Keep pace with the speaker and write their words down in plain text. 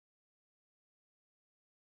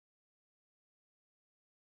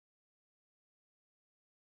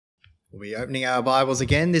We'll be opening our Bibles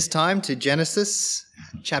again, this time to Genesis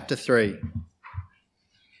chapter 3.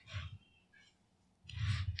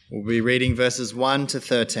 We'll be reading verses 1 to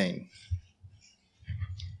 13.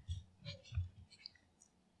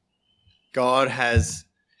 God has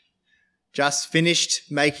just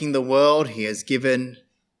finished making the world. He has given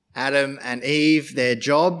Adam and Eve their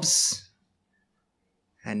jobs.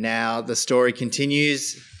 And now the story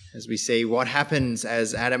continues as we see what happens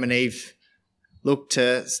as Adam and Eve look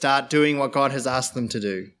to start doing what God has asked them to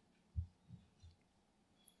do.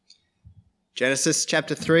 Genesis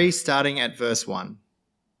chapter 3, starting at verse 1.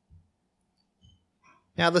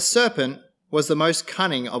 Now the serpent was the most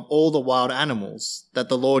cunning of all the wild animals that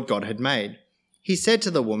the Lord God had made. He said to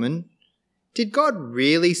the woman, "Did God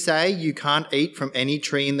really say you can't eat from any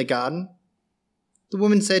tree in the garden?" The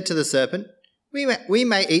woman said to the serpent, We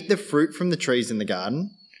may eat the fruit from the trees in the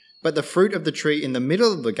garden, but the fruit of the tree in the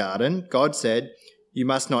middle of the garden, God said, you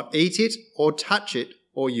must not eat it or touch it,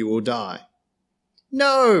 or you will die.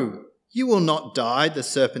 No, you will not die, the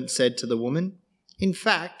serpent said to the woman. In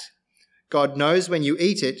fact, God knows when you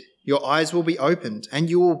eat it, your eyes will be opened, and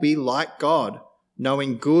you will be like God,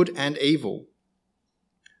 knowing good and evil.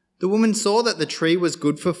 The woman saw that the tree was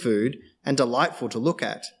good for food and delightful to look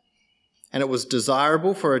at, and it was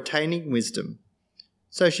desirable for attaining wisdom.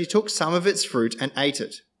 So she took some of its fruit and ate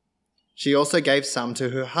it. She also gave some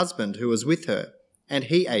to her husband who was with her, and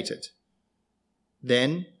he ate it.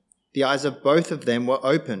 Then the eyes of both of them were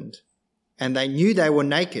opened, and they knew they were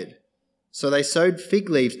naked. So they sewed fig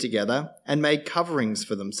leaves together and made coverings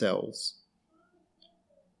for themselves.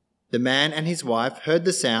 The man and his wife heard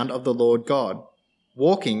the sound of the Lord God,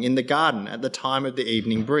 walking in the garden at the time of the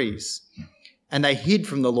evening breeze, and they hid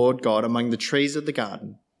from the Lord God among the trees of the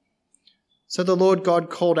garden. So the Lord God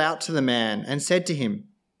called out to the man and said to him,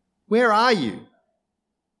 Where are you?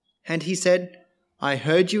 And he said, I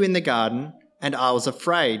heard you in the garden, and I was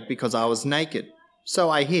afraid because I was naked,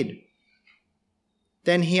 so I hid.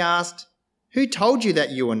 Then he asked, Who told you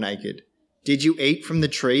that you were naked? Did you eat from the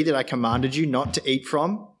tree that I commanded you not to eat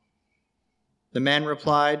from? The man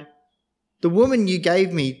replied, The woman you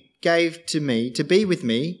gave to me to be with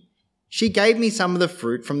me, she gave me some of the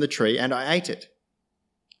fruit from the tree, and I ate it.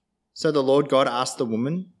 So the Lord God asked the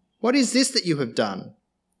woman, What is this that you have done?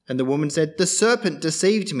 And the woman said, The serpent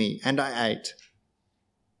deceived me, and I ate.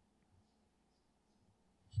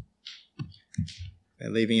 We're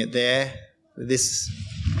leaving it there for this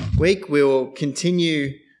week. We will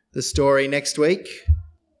continue the story next week.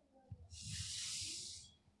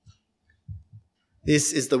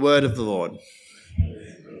 This is the word of the Lord.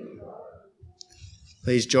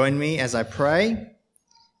 Please join me as I pray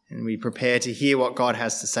and we prepare to hear what God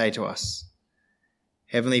has to say to us.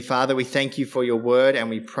 Heavenly Father, we thank you for your word and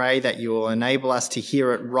we pray that you will enable us to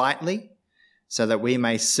hear it rightly so that we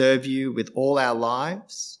may serve you with all our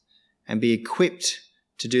lives and be equipped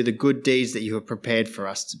to do the good deeds that you have prepared for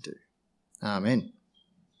us to do. Amen.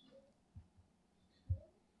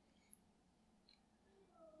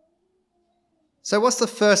 So what's the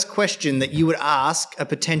first question that you would ask a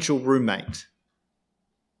potential roommate?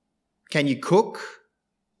 Can you cook?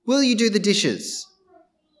 Will you do the dishes?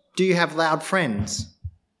 Do you have loud friends?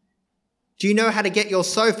 Do you know how to get your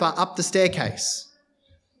sofa up the staircase?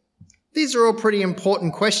 These are all pretty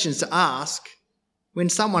important questions to ask when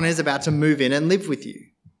someone is about to move in and live with you.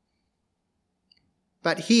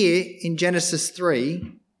 But here in Genesis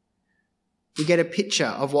 3, we get a picture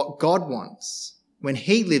of what God wants when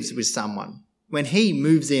he lives with someone, when he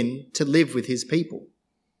moves in to live with his people.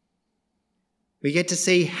 We get to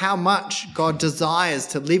see how much God desires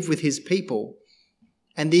to live with his people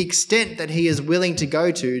and the extent that he is willing to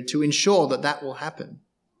go to ensure that that will happen.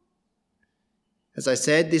 As I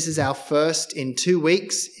said, this is our first in 2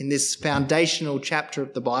 weeks in this foundational chapter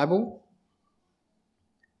of the Bible.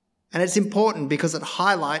 And it's important because it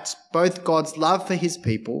highlights both God's love for his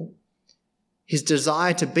people, his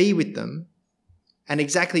desire to be with them, and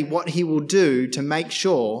exactly what he will do to make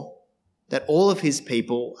sure that all of his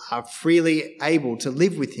people are freely able to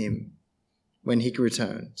live with him when he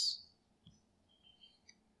returns.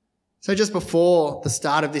 So just before the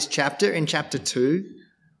start of this chapter, in chapter 2,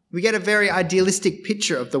 we get a very idealistic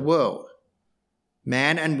picture of the world.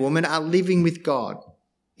 Man and woman are living with God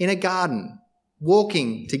in a garden,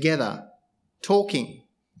 walking together, talking,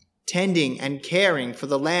 tending and caring for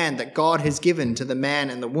the land that God has given to the man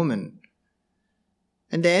and the woman.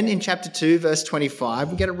 And then in chapter 2, verse 25,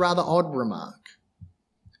 we get a rather odd remark.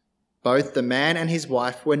 Both the man and his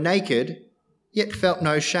wife were naked, yet felt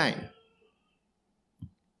no shame.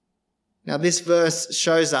 Now this verse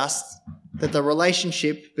shows us that the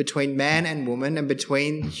relationship between man and woman and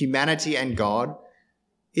between humanity and God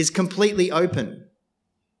is completely open.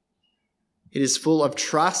 It is full of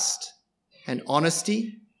trust and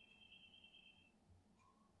honesty.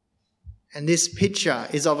 And this picture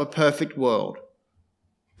is of a perfect world.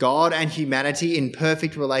 God and humanity in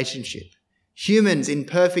perfect relationship. Humans in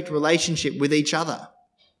perfect relationship with each other.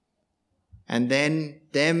 And then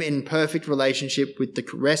them in perfect relationship with the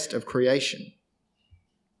rest of creation.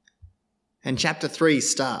 And chapter 3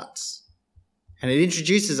 starts. And it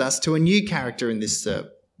introduces us to a new character in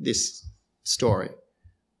this story.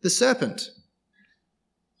 The serpent.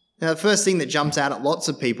 Now, the first thing that jumps out at lots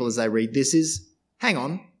of people as they read this is, hang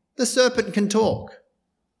on, the serpent can talk.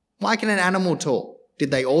 Why can an animal talk?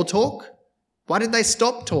 Did they all talk? Why did they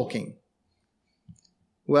stop talking?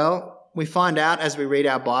 Well, we find out as we read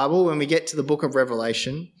our Bible, when we get to the book of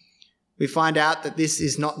Revelation, we find out that this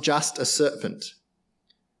is not just a serpent.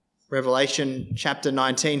 Revelation chapter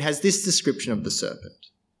 19 has this description of the serpent.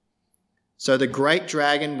 So the great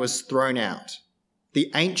dragon was thrown out,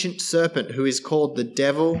 the ancient serpent who is called the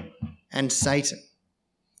devil and Satan.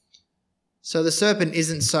 So the serpent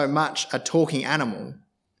isn't so much a talking animal,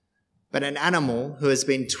 but an animal who has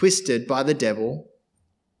been twisted by the devil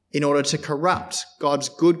in order to corrupt God's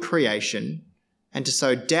good creation and to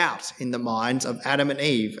sow doubt in the minds of Adam and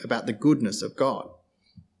Eve about the goodness of God.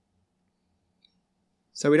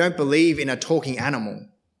 So we don't believe in a talking animal,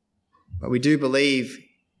 but we do believe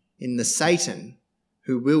in the Satan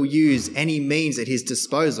who will use any means at his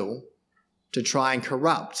disposal to try and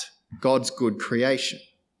corrupt God's good creation.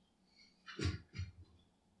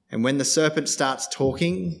 And when the serpent starts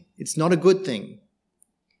talking, it's not a good thing.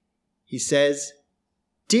 He says,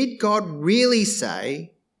 "Did God really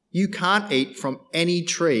say you can't eat from any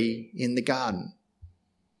tree in the garden?"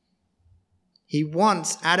 He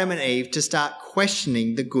wants Adam and Eve to start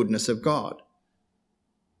questioning the goodness of God.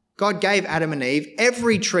 God gave Adam and Eve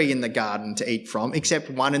every tree in the garden to eat from except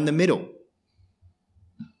one in the middle.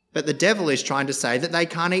 But the devil is trying to say that they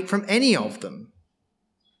can't eat from any of them.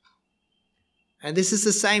 And this is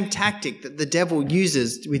the same tactic that the devil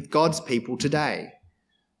uses with God's people today,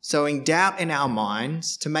 sowing doubt in our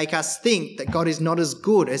minds to make us think that God is not as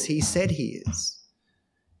good as he said he is.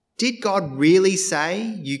 Did God really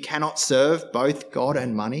say you cannot serve both God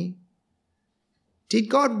and money? Did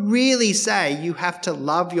God really say you have to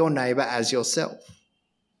love your neighbour as yourself?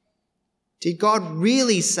 Did God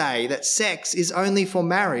really say that sex is only for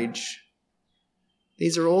marriage?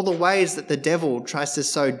 These are all the ways that the devil tries to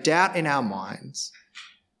sow doubt in our minds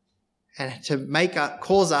and to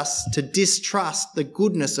cause us to distrust the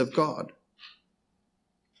goodness of God.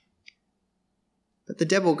 But the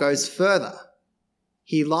devil goes further.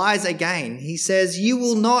 He lies again. He says, "You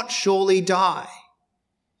will not surely die."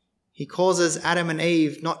 He causes Adam and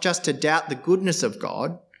Eve not just to doubt the goodness of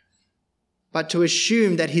God, but to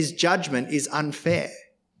assume that his judgment is unfair,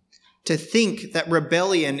 to think that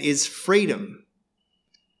rebellion is freedom,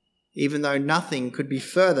 even though nothing could be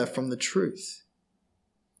further from the truth.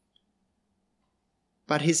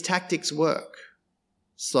 But his tactics work.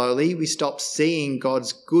 Slowly, we stop seeing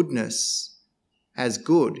God's goodness as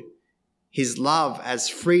good, his love as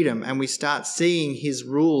freedom, and we start seeing his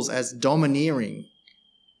rules as domineering,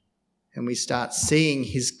 and we start seeing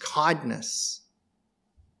his kindness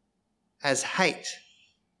as hate.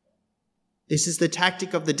 This is the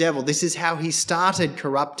tactic of the devil. This is how he started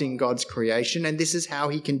corrupting God's creation, and this is how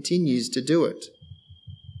he continues to do it.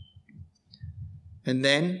 And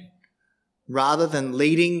then, rather than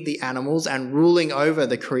leading the animals and ruling over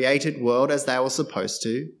the created world as they were supposed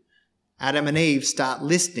to, Adam and Eve start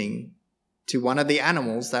listening to one of the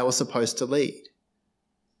animals they were supposed to lead.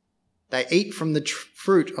 They eat from the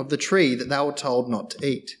fruit of the tree that they were told not to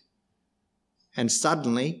eat. And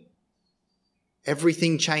suddenly,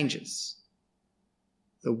 everything changes.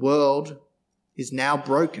 The world is now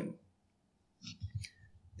broken.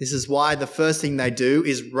 This is why the first thing they do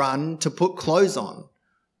is run to put clothes on.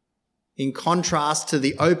 In contrast to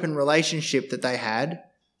the open relationship that they had,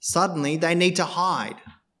 suddenly they need to hide.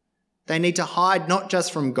 They need to hide not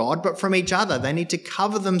just from God, but from each other. They need to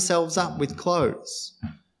cover themselves up with clothes.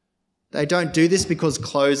 They don't do this because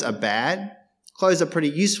clothes are bad. Clothes are pretty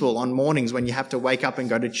useful on mornings when you have to wake up and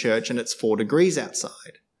go to church and it's 4 degrees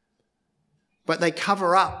outside. But they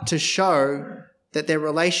cover up to show that their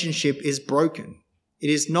relationship is broken. It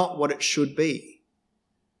is not what it should be.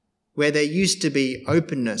 Where there used to be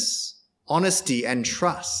openness, honesty, and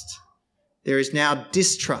trust, there is now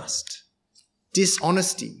distrust,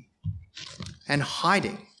 dishonesty, and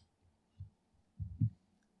hiding.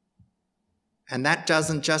 And that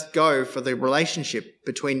doesn't just go for the relationship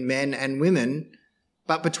between men and women,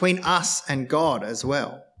 but between us and God as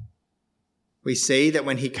well. We see that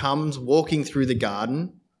when he comes walking through the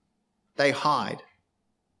garden, they hide.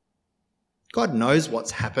 God knows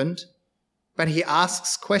what's happened, but he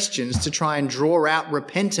asks questions to try and draw out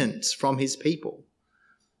repentance from his people.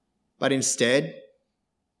 But instead,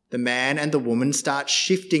 the man and the woman start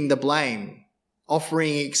shifting the blame,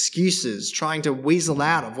 offering excuses, trying to weasel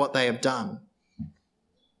out of what they have done.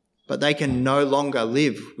 But they can no longer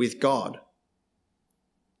live with God.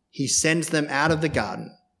 He sends them out of the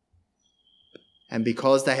garden. And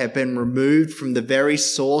because they have been removed from the very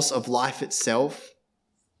source of life itself,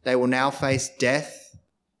 they will now face death,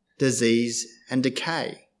 disease, and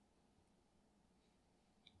decay.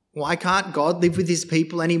 Why can't God live with his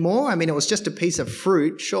people anymore? I mean, it was just a piece of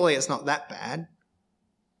fruit. Surely it's not that bad.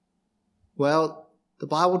 Well, the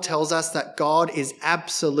Bible tells us that God is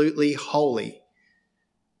absolutely holy.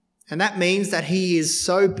 And that means that he is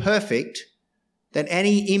so perfect that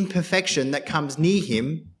any imperfection that comes near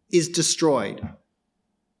him is destroyed.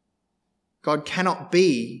 God cannot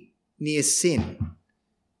be near sin.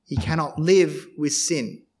 He cannot live with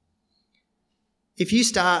sin. If you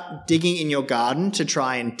start digging in your garden to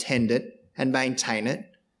try and tend it and maintain it,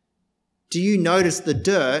 do you notice the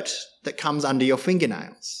dirt that comes under your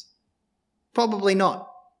fingernails? Probably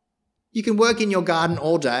not. You can work in your garden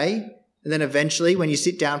all day, and then eventually when you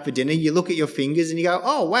sit down for dinner, you look at your fingers and you go,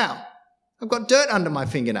 oh wow, I've got dirt under my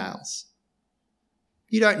fingernails.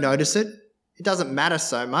 You don't notice it. It doesn't matter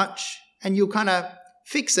so much, and you'll kind of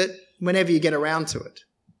fix it whenever you get around to it.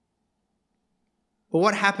 But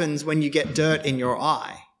what happens when you get dirt in your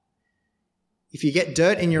eye? If you get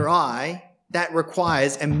dirt in your eye, that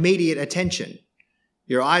requires immediate attention.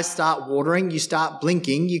 Your eyes start watering, you start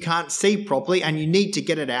blinking, you can't see properly, and you need to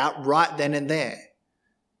get it out right then and there.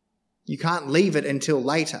 You can't leave it until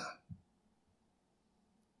later.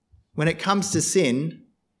 When it comes to sin,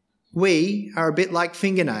 we are a bit like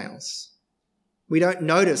fingernails. We don't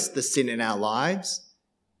notice the sin in our lives.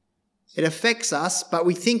 It affects us, but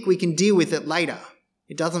we think we can deal with it later.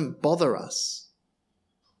 It doesn't bother us.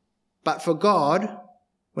 But for God,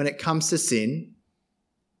 when it comes to sin,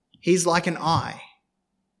 he's like an eye.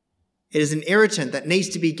 It is an irritant that needs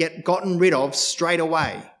to be gotten rid of straight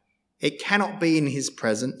away. It cannot be in his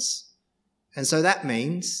presence. And so that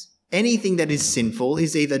means anything that is sinful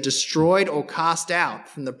is either destroyed or cast out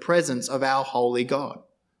from the presence of our holy God.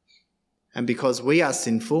 And because we are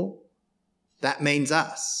sinful, that means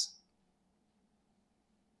us.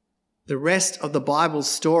 The rest of the Bible's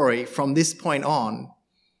story from this point on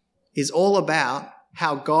is all about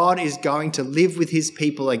how God is going to live with his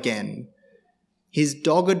people again, his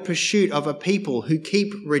dogged pursuit of a people who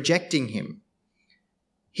keep rejecting him.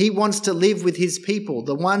 He wants to live with his people,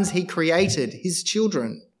 the ones he created, his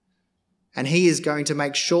children, and he is going to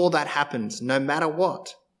make sure that happens no matter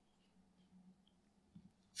what.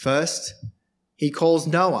 First, he calls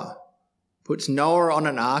Noah, puts Noah on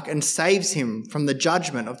an ark and saves him from the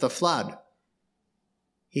judgment of the flood.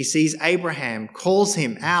 He sees Abraham, calls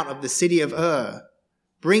him out of the city of Ur,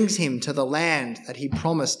 brings him to the land that he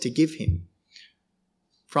promised to give him.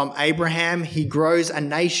 From Abraham, he grows a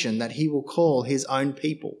nation that he will call his own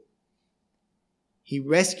people. He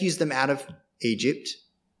rescues them out of Egypt,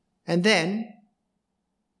 and then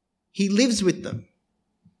he lives with them.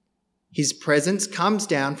 His presence comes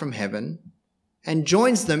down from heaven and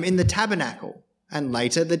joins them in the tabernacle and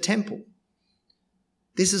later the temple.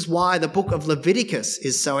 This is why the book of Leviticus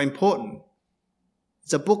is so important.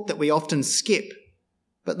 It's a book that we often skip,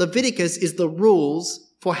 but Leviticus is the rules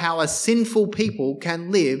for how a sinful people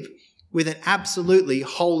can live with an absolutely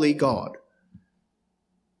holy God.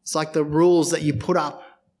 It's like the rules that you put up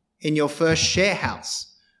in your first share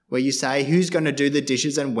house, where you say who's going to do the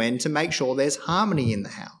dishes and when to make sure there's harmony in the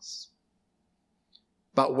house.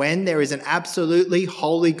 But when there is an absolutely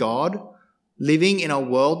holy God living in a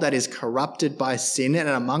world that is corrupted by sin and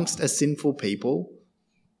amongst a sinful people,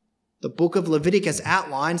 the book of Leviticus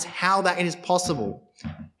outlines how that is possible,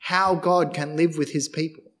 how God can live with his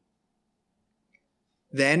people.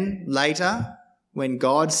 Then later, when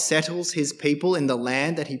God settles his people in the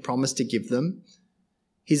land that he promised to give them,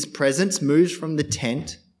 his presence moves from the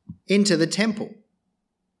tent into the temple.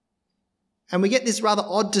 And we get this rather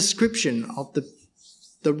odd description of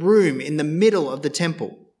the room in the middle of the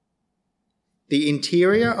temple. The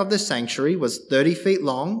interior of the sanctuary was 30 feet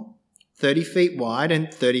long, 30 feet wide,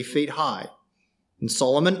 and 30 feet high. And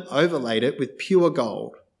Solomon overlaid it with pure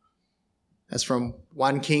gold. That's from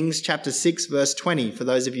 1 Kings chapter 6, verse 20, for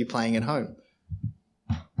those of you playing at home.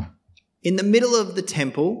 In the middle of the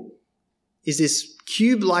temple is this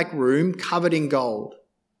cube-like room covered in gold.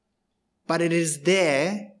 But it is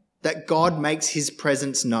there that God makes his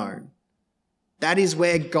presence known. That is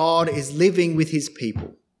where God is living with his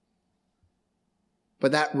people.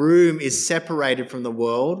 but that room is separated from the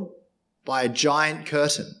world by a giant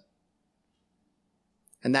curtain.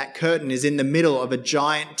 And that curtain is in the middle of a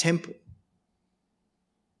giant temple.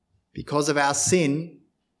 Because of our sin,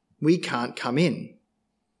 we can't come in.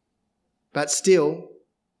 But still,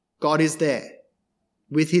 God is there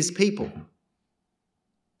with his people.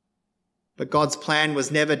 But God's plan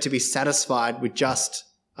was never to be satisfied with just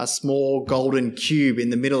a small golden cube in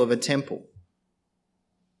the middle of a temple.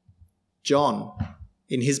 John,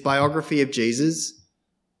 in his biography of Jesus,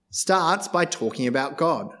 starts by talking about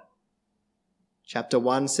God. Chapter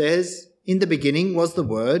 1 says, "In the beginning was the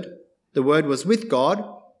Word was with God,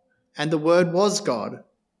 and the Word was God."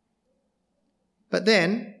 But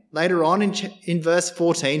then, later on in verse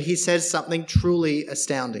 14, he says something truly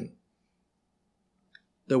astounding.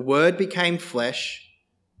 "The Word became flesh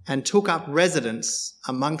and took up residence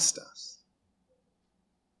amongst us."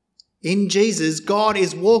 In Jesus, God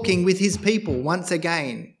is walking with his people once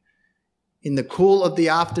again. In the cool of the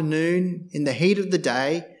afternoon, in the heat of the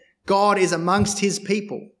day, God is amongst his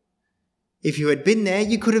people. If you had been there,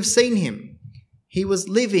 you could have seen him. He was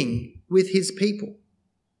living with his people.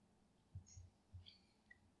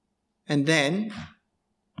 And then,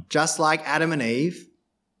 just like Adam and Eve,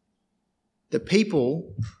 the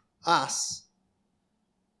people, us,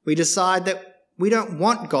 we decide that we don't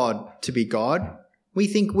want God to be God. We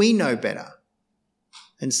think we know better.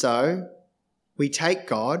 And so we take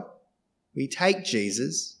God, we take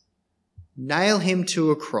Jesus, nail him to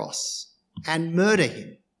a cross and murder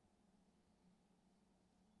him.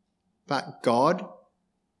 But God,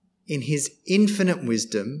 in his infinite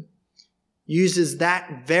wisdom, uses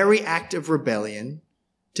that very act of rebellion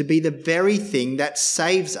to be the very thing that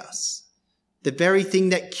saves us, the very thing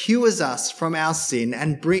that cures us from our sin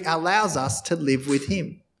and allows us to live with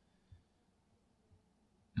him.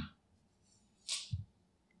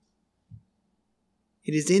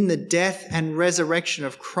 It is in the death and resurrection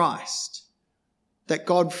of Christ that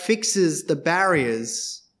God fixes the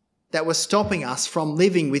barriers that were stopping us from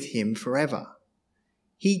living with him forever.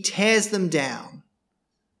 He tears them down.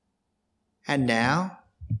 And now,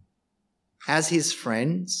 as his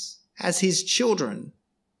friends, as his children,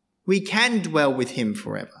 we can dwell with him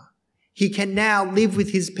forever. He can now live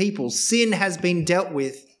with his people. Sin has been dealt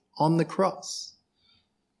with on the cross.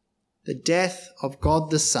 The death of God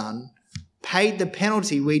the Son paid the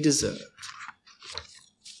penalty we deserved.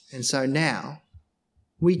 And so now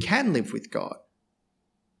we can live with God.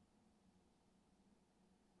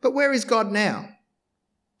 But where is God now?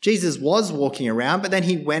 Jesus was walking around, but then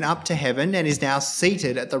he went up to heaven and is now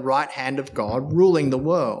seated at the right hand of God, ruling the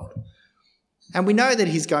world. And we know that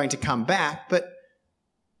he's going to come back, but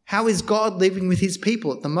how is God living with his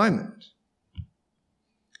people at the moment?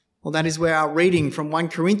 Well, that is where our reading from 1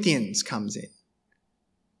 Corinthians comes in.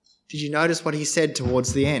 Did you notice what he said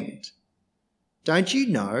towards the end? "Don't you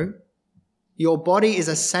know your body is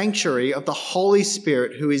a sanctuary of the Holy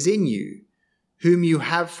Spirit who is in you, whom you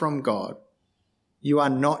have from God? You are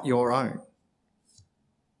not your own."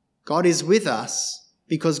 God is with us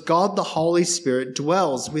because God the Holy Spirit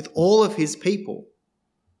dwells with all of his people.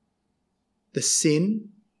 The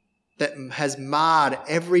sin that has marred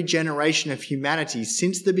every generation of humanity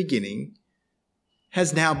since the beginning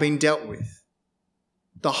has now been dealt with.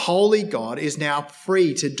 The holy God is now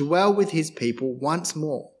free to dwell with his people once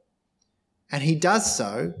more. And he does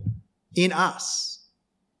so in us.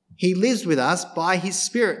 He lives with us by his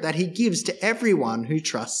Spirit that he gives to everyone who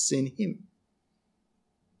trusts in him.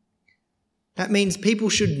 That means people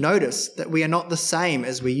should notice that we are not the same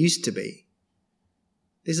as we used to be.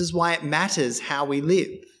 This is why it matters how we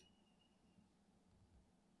live.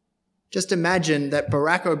 Just imagine that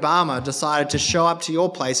Barack Obama decided to show up to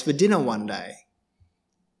your place for dinner one day.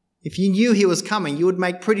 If you knew he was coming, you would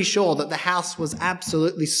make pretty sure that the house was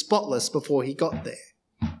absolutely spotless before he got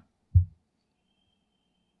there.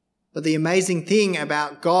 But the amazing thing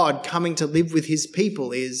about God coming to live with his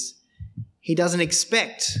people is he doesn't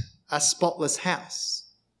expect a spotless house.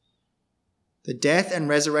 The death and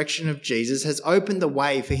resurrection of Jesus has opened the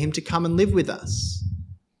way for him to come and live with us.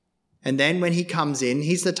 And then when he comes in,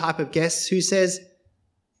 he's the type of guest who says,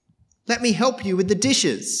 "Let me help you with the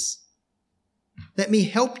dishes. Let me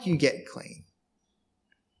help you get clean."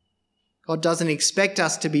 God doesn't expect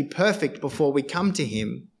us to be perfect before we come to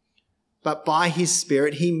him, but by his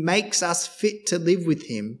Spirit, he makes us fit to live with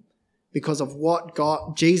him because of what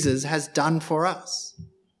Jesus has done for us.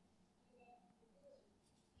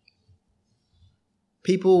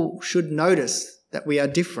 People should notice that we are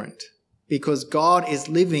different because God is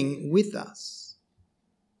living with us.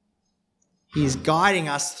 He is guiding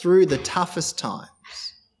us through the toughest times.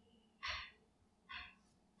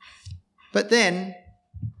 But then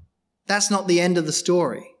that's not the end of the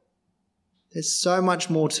story. There's so much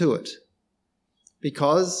more to it.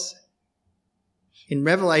 Because in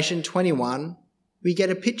Revelation 21, we get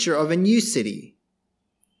a picture of a new city.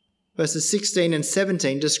 Verses 16 and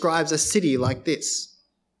 17 describes a city like this.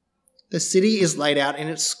 The city is laid out in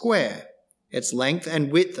its square. Its length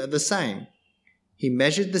and width are the same. He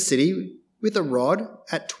measured the city with a rod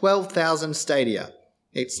at 12,000 stadia.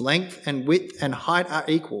 Its length and width and height are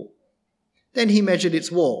equal. Then he measured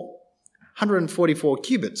its wall, 144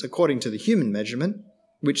 cubits according to the human measurement,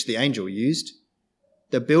 which the angel used.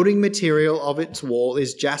 The building material of its wall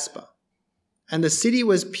is jasper, and the city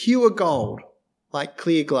was pure gold, like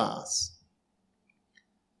clear glass.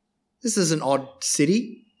 This is an odd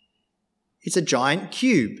city. It's a giant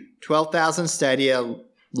cube, 12,000 stadia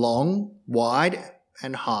long, wide,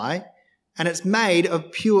 and high, and it's made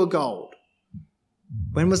of pure gold.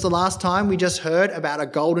 When was the last time we just heard about a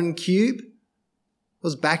golden cube? It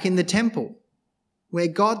was back in the temple, where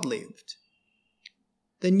God lived.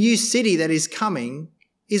 The new city that is coming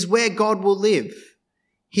is where God will live.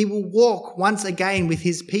 He will walk once again with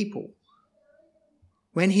his people.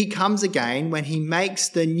 When he comes again, when he makes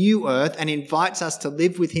the new earth and invites us to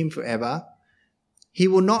live with him forever, he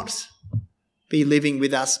will not be living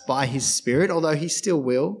with us by his Spirit, although he still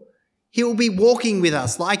will. He will be walking with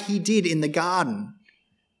us like he did in the garden.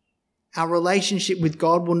 Our relationship with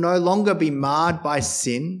God will no longer be marred by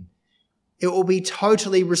sin. It will be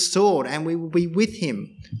totally restored, and we will be with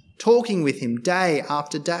him, talking with him day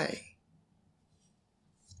after day.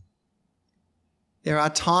 There are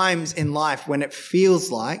times in life when it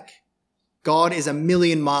feels like God is a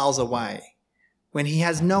million miles away, when he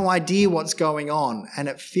has no idea what's going on, and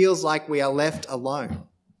it feels like we are left alone.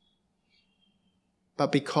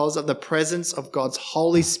 But because of the presence of God's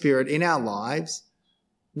Holy Spirit in our lives,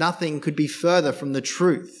 nothing could be further from the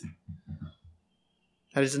truth.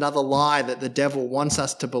 That is another lie that the devil wants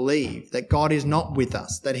us to believe, that God is not with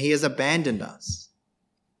us, that he has abandoned us.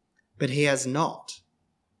 But he has not.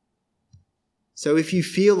 So if you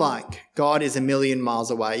feel like God is a million miles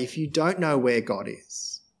away, if you don't know where God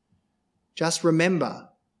is, just remember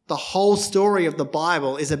the whole story of the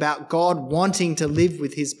Bible is about God wanting to live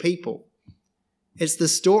with his people. It's the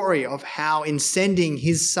story of how in sending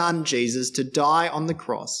his son Jesus to die on the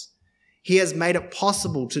cross, he has made it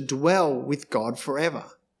possible to dwell with God forever.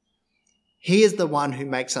 He is the one who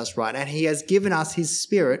makes us right, and he has given us his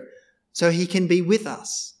Spirit so he can be with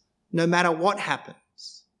us no matter what happens.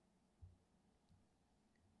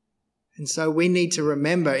 And so we need to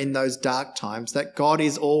remember in those dark times that God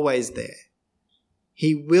is always there.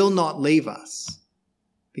 He will not leave us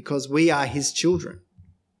because we are his children.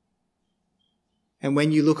 And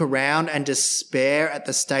when you look around and despair at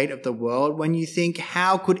the state of the world, when you think,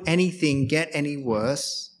 how could anything get any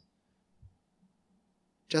worse?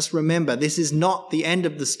 Just remember, this is not the end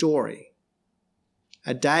of the story.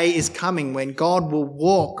 A day is coming when God will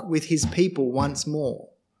walk with his people once more,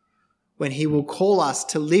 when he will call us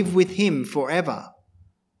to live with him forever,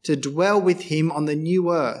 to dwell with him on the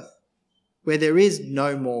new earth, where there is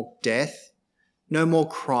no more death, no more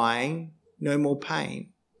crying, no more pain.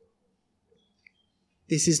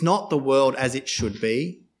 This is not the world as it should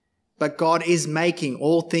be, but God is making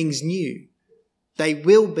all things new. They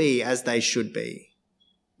will be as they should be.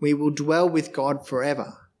 We will dwell with God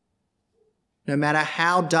forever. No matter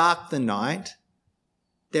how dark the night,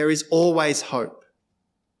 there is always hope.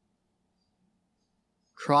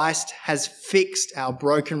 Christ has fixed our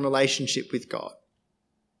broken relationship with God.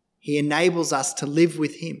 He enables us to live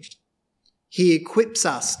with him. He equips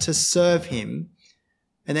us to serve him,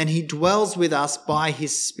 and then he dwells with us by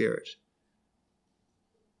his Spirit.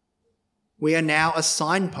 We are now a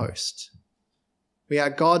signpost. We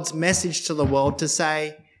are God's message to the world to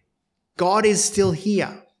say, God is still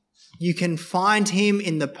here. You can find him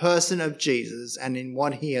in the person of Jesus and in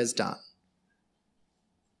what he has done.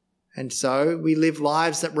 And so we live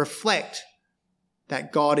lives that reflect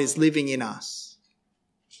that God is living in us.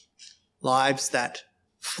 Lives that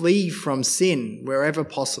flee from sin wherever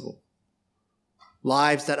possible.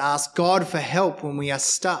 Lives that ask God for help when we are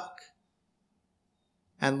stuck.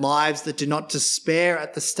 And lives that do not despair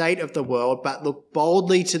at the state of the world, but look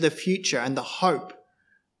boldly to the future and the hope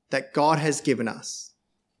that God has given us,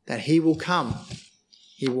 that he will come.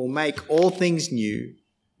 He will make all things new,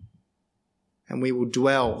 and we will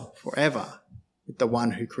dwell forever with the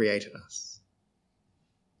one who created us.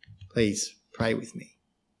 Please pray with me.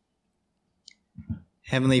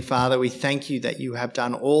 Heavenly Father, we thank you that you have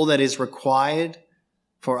done all that is required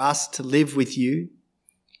for us to live with you.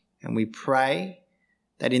 And we pray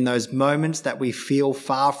that in those moments that we feel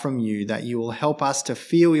far from you, that you will help us to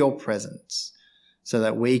feel your presence, so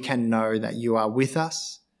that we can know that you are with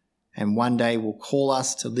us and one day will call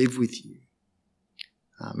us to live with you.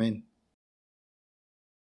 Amen.